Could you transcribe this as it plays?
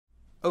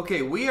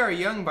Okay, We Are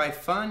Young by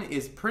Fun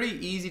is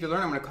pretty easy to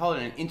learn. I'm going to call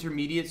it an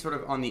intermediate, sort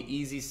of on the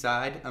easy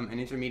side, an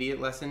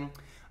intermediate lesson.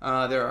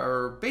 There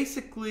are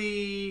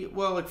basically,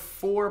 well, like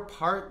 4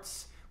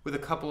 parts with a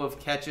couple of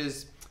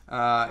catches.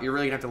 You're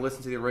really going to have to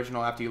listen to the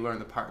original after you learn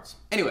the parts.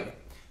 Anyway,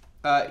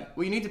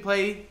 what you need to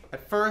play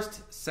at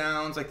first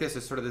sounds like this.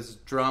 It's sort of this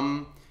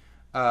drum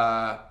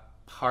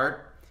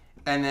part.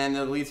 And then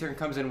the lead singer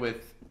comes in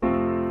with,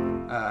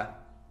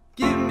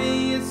 give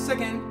me a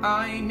second,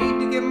 I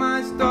need to get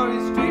my story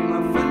straight.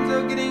 My friends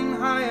are getting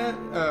higher,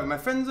 my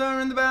friends are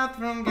in the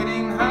bathroom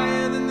getting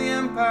higher than the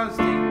Empire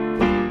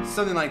State.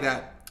 Something like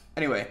that.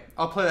 Anyway,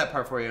 I'll play that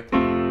part for you.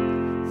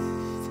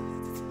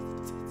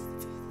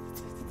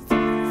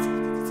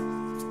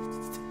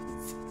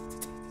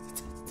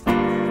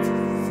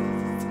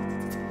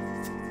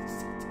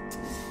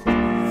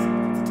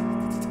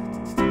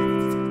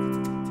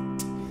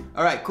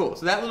 Alright, cool.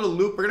 So that little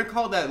loop, we're going to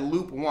call that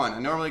loop 1. I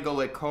normally go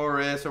like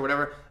chorus or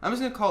whatever. I'm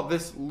just going to call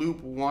this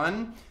loop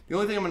 1. The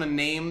only loop I'm going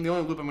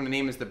to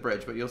name is the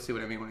bridge, but you'll see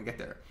what I mean when I get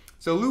there.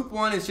 So loop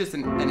 1 is just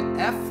an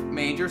F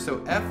major,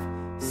 so F,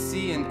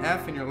 C, and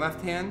F in your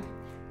left hand,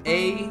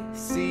 A,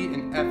 C,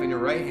 and F in your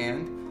right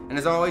hand. And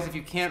as always, if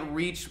you can't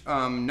reach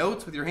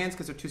notes with your hands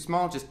because they're too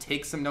small, just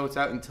take some notes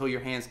out until your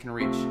hands can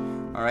reach.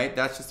 Alright,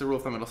 that's just the rule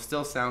of thumb. It'll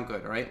still sound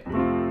good, alright?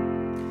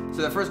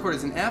 So the first chord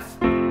is an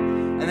F.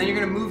 And then you're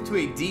going to move to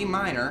a D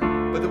minor,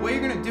 but the way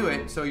you're going to do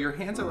it, so your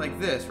hands are like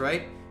this,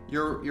 right?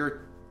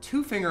 Your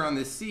 2 finger on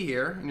this C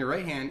here, in your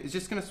right hand, is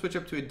just going to switch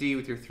up to a D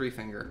with your 3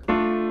 finger.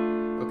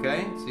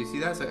 Okay, so you see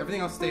that? So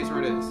everything else stays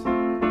where it is.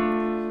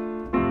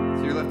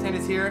 So your left hand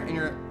is here, and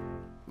your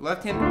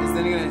left hand is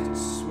then going to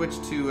switch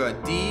to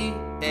D,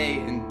 A,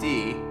 and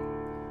D.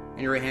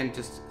 And your right hand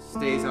just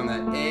stays on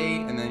that A,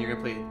 and then you're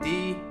going to play a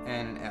D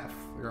and an F.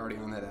 You're already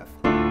on that F.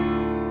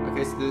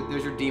 Okay, so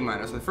there's your D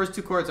minor. So the first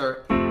 2 chords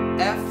are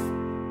F,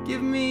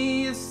 give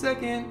me a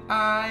second,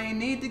 I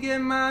need to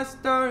get my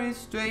story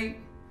straight.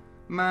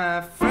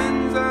 My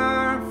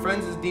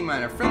friends is D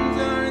minor, friends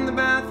are in the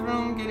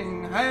bathroom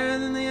getting higher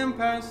than the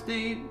Empire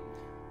State.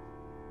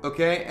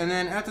 Okay, and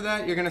then after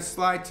that you're gonna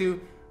slide to,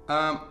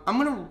 I'm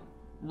gonna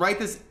write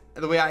this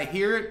the way I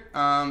hear it.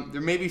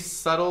 There may be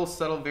subtle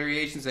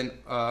variations and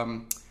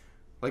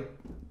like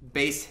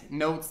bass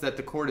notes that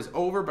the chord is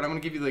over, but I'm gonna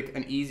give you like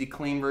an easy,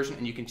 clean version,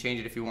 and you can change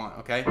it if you want,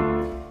 okay?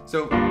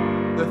 So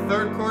the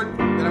third chord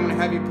that I'm gonna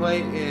have you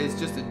play is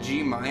just a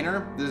G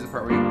minor. This is the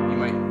part where you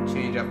might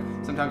change up.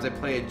 Sometimes I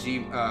play a G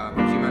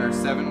minor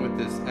 7 with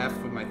this F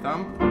with my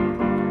thumb,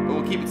 but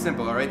we'll keep it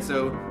simple, alright?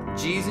 So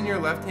G's in your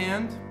left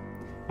hand,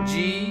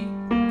 G,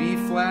 B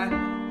flat,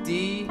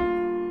 D,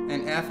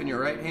 and F in your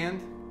right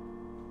hand.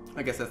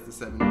 I guess that's the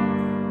 7.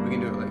 We can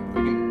do it like, we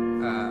can,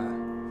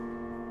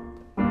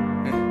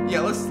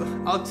 yeah,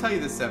 I'll tell you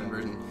the 7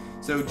 version.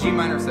 So G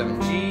minor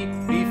 7, G,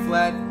 B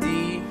flat,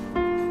 D,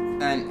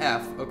 and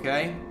F,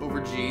 okay,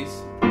 over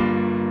G's.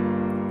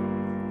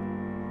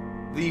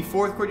 The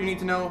 4th chord you need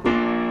to know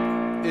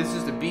is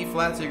just a B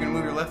flat, so you're going to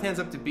move your left hands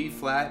up to B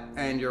flat,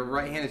 and your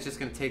right hand is just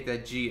going to take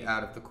that G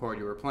out of the chord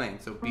you were playing.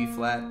 So B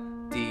flat,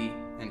 D,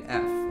 and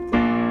F.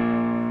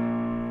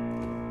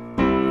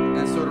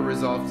 And sort of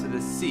resolves to the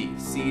C.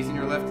 C's in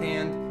your left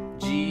hand,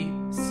 G,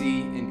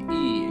 C, and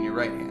E in your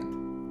right hand.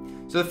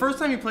 So the first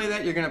time you play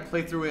that, you're going to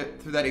play through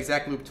that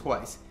exact loop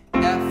twice.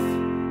 F,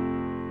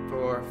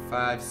 4,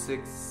 5,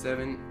 6,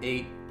 7,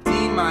 8, D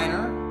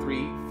minor,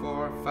 3,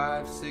 4,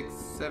 5, 6,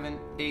 7,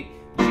 8,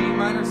 G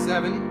minor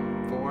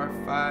 7, 4,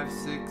 5,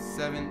 6,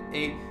 7,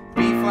 8,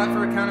 B flat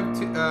for a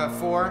count of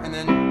 4, and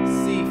then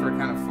C for a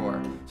count of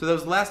 4. So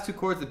those last 2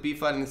 chords, the B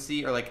flat and the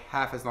C, are like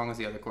half as long as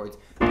the other chords.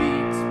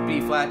 B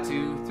flat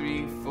 2,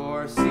 3,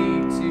 4, C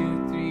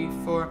 2, 3,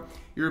 4.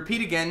 You repeat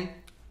again,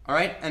 all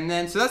right, and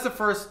then so that's the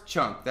first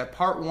chunk, that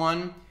part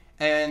 1.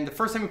 And the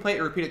first time you play it,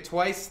 you repeat it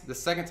twice. The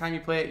second time you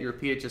play it, you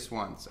repeat it just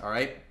once, all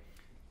right?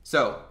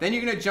 So then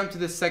you're going to jump to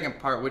this second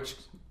part, which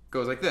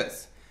goes like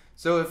this.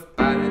 So if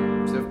by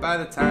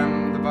the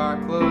time the bar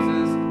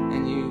closes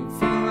and you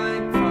feel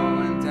like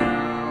falling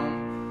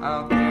down,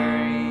 I'll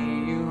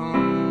carry you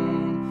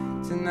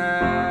home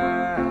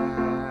tonight.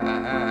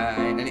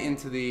 And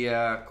into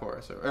the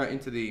chorus, or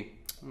into the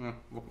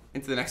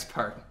next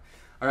part,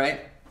 all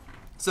right?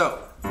 So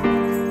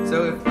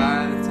if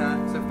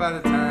by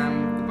the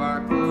time the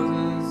bar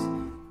closes,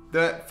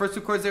 the first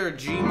 2 chords there are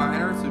G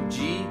minor, so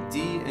G,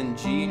 D, and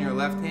G in your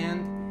left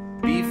hand,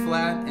 B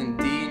flat and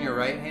D in your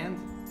right hand.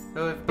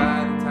 So if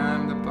by the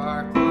time the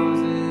bar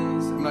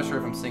closes, I'm not sure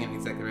if I'm singing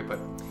exactly right, but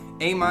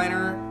A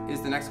minor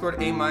is the next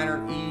chord, A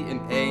minor, E, and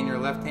A in your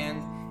left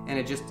hand, and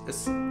it just a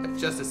C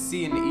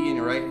and an E in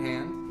your right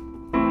hand.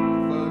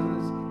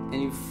 Closes,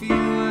 and you feel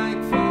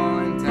like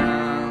falling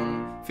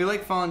down. Feel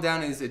like falling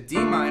down is a D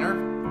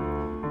minor.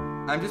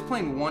 I'm just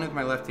playing 1 with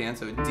my left hand,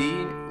 so a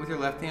D with your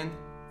left hand,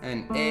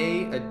 an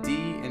A, a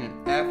D, and an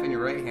F in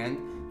your right hand.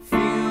 Feel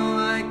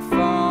like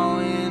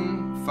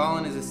falling.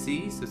 Falling is a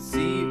C, so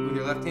C with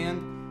your left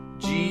hand,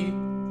 G,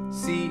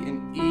 C,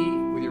 and E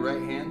with your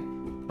right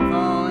hand.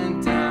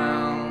 Falling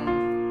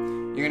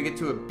down. You're gonna get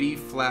to a B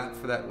flat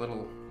for that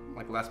little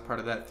like last part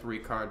of that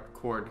 3-card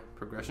chord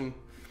progression.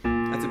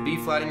 That's a B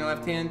flat in your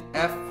left hand,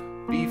 F,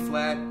 B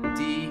flat,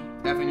 D,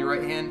 F in your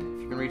right hand,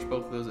 if you can reach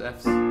both of those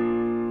Fs.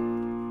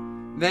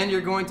 Then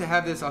you're going to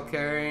have this, I'll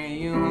carry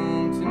you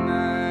home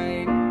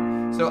tonight.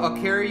 So I'll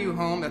carry you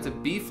home, that's a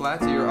B flat,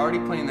 so you're already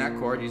playing that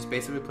chord, you just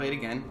basically play it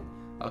again.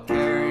 I'll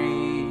carry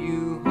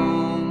you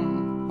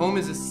home. Home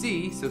is a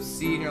C, so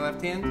C in your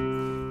left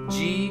hand,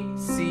 G,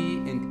 C,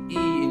 and E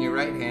in your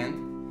right hand.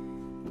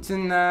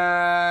 Tonight.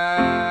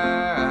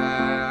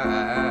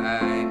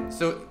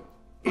 So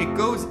it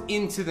goes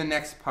into the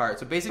next part.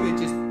 So basically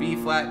just B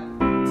flat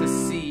to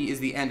C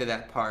is the end of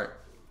that part.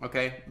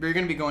 Okay? But you're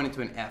going to be going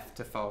into an F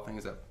to follow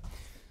things up.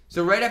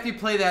 So right after you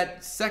play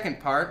that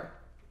second part,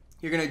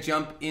 you're going to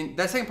jump in.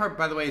 That second part,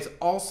 by the way, is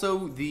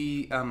also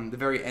the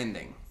very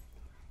ending.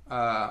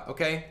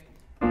 Okay?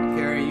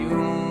 Carry you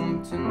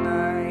home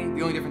tonight.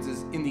 The only difference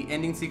is in the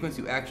ending sequence,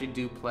 you actually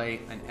do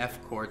play an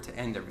F chord to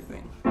end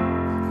everything.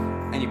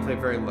 And you play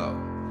very low.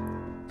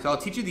 So I'll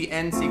teach you the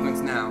end sequence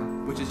now,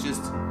 which is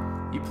just,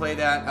 you play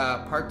that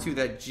part 2,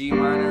 that G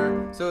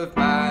minor. So if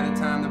by the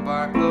time the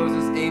bar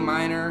closes, A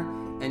minor,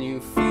 and you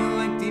feel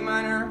like D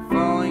minor,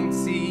 falling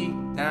C,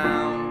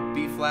 down,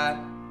 B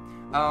flat,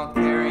 I'll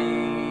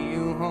carry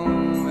you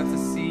home, that's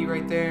a C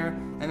right there,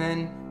 and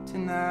then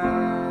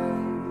tonight.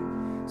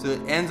 So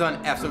it ends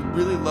on F, so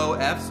really low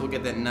F, so we'll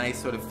get that nice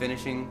sort of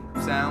finishing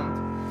sound.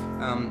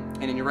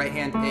 And in your right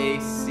hand, A,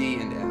 C,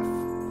 and F.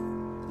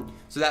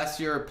 So that's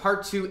your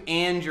part 2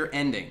 and your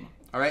ending.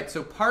 All right,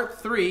 so part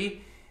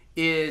 3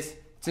 is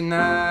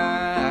tonight.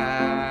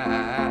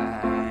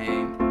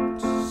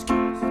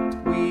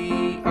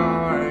 We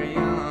are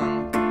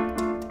young.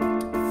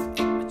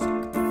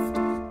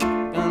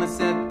 Gonna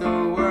set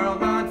the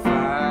world on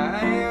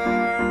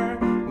fire.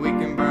 We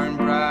can burn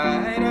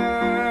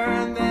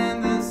brighter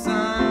than the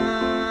sun.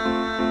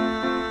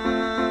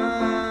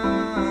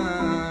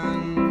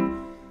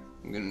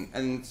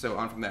 And so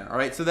on from there. All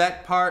right, so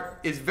that part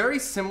is very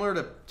similar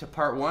to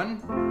part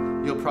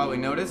 1. You'll probably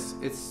notice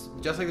it's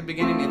just like the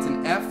beginning. It's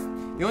an F.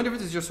 The only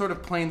difference is you're sort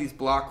of playing these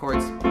block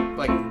chords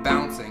like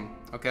bouncing.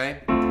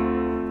 Okay.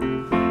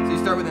 So you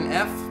start with an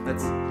F.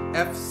 That's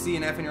F, C,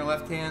 and F in your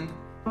left hand.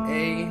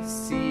 A,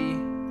 C,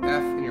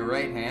 F in your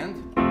right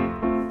hand.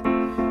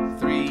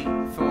 3,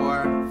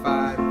 4,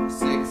 5,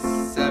 6,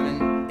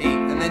 7, 8,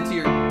 and then to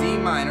your D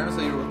minor.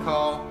 So you'll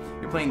recall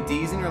you're playing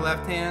D's in your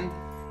left hand.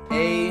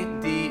 A,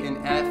 D,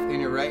 and F in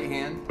your right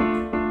hand.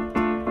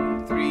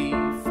 3,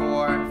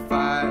 4,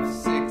 5,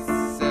 6,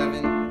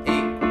 7, 8.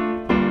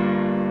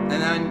 And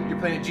then you're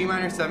playing a G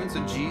minor 7, so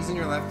G's in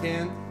your left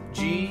hand.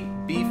 G,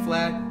 B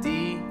flat,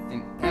 D,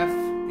 and F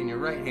in your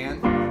right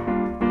hand.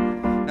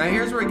 Now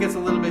here's where it gets a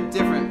little bit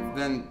different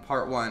than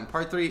part 1.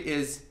 Part 3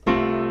 is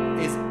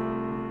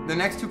the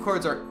next 2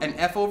 chords are an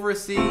F over a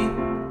C,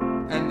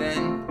 and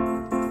then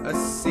a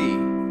C.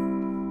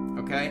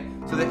 Okay,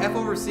 so the F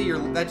over C,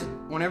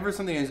 whenever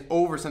something is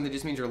over something, it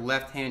just means your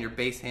left hand, your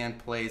bass hand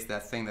plays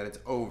that thing that it's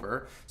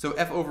over. So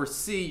F over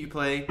C, you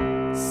play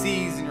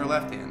C's in your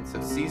left hand.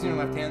 So C's in your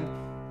left hand,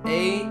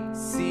 A,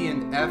 C,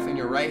 and F in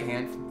your right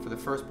hand for the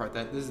first part.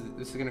 This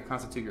is going to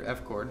constitute your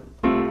F chord.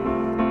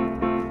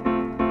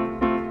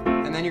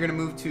 And then you're going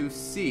to move to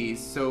C's.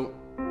 So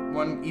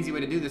one easy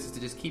way to do this is to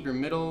just keep your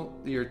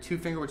 2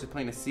 finger, which is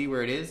playing a C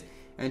where it is,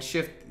 and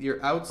shift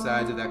your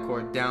outsides of that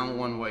chord down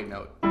 1 white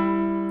note.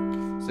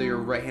 So your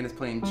right hand is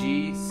playing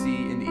G, C,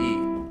 and E.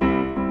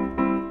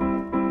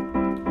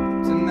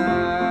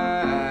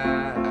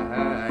 Tonight,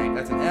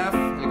 that's an F,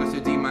 and it goes to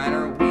a D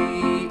minor.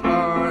 We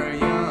are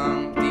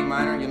young, D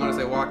minor. You'll notice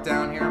I walk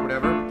down here,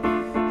 whatever.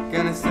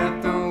 Gonna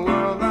set the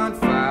world on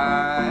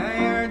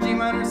fire, G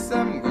minor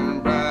 7,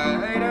 going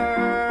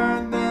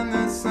brighter than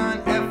the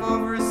sun, F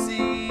over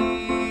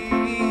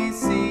C,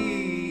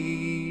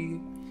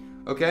 C.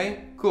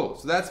 Okay, cool,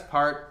 so that's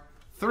part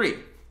 3.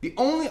 The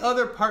only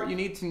other part you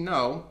need to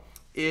know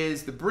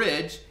is the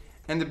bridge,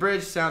 and the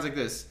bridge sounds like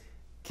this.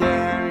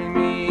 Carry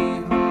me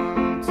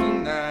home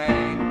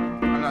tonight.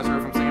 I'm not sure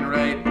if I'm singing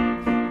right.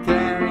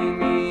 Carry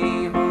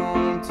me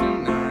home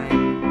tonight.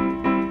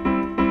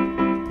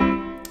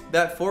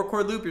 That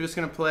 4-chord loop you're just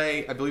going to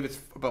play, I believe it's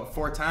about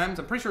 4 times.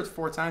 I'm pretty sure it's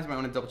 4 times, you might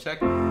want to double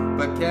check.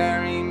 But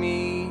carry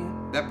me,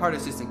 that part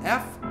is just an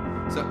F.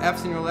 So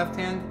F's in your left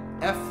hand,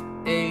 F,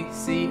 A,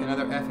 C,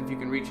 another F if you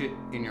can reach it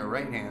in your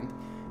right hand.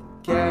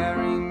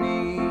 Carry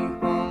me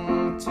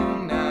home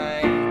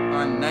tonight.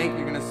 On night,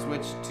 you're going to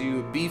switch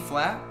to B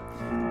flat.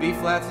 B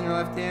flat's in your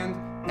left hand.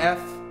 F,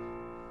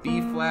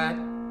 B flat,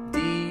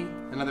 D,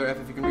 another F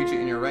if you can reach it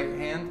in your right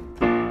hand.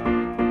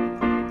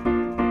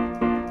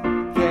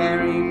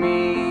 Carry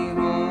me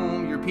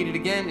home. You repeat it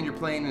again, and you're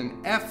playing an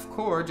F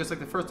chord just like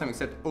the first time,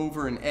 except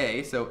over an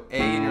A. So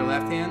A in your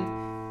left hand.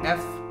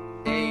 F,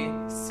 A,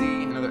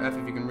 C, another F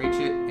if you can reach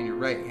it in your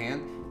right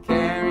hand.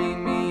 Carry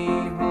me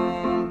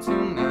home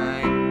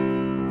tonight.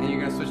 And you're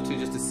going to switch to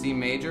just a C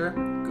major.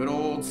 Good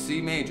old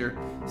C major.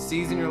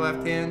 C's in your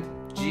left hand,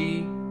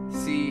 G,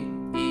 C,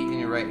 E in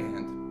your right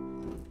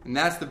hand. And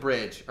that's the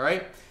bridge, all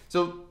right?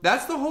 So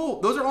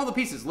those are all the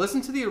pieces. Listen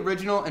to the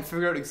original and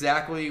figure out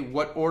exactly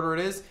what order it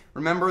is.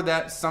 Remember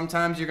that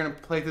sometimes you're going to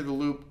play through the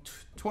loop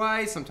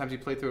twice, sometimes you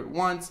play through it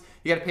once.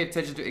 You got to pay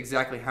attention to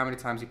exactly how many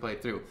times you play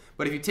it through.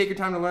 But if you take your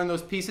time to learn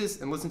those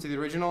pieces and listen to the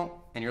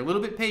original, and you're a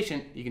little bit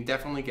patient, you can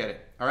definitely get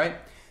it. All right?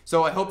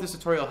 So I hope this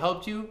tutorial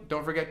helped you.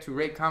 Don't forget to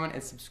rate, comment,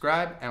 and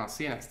subscribe, and I'll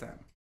see you next time.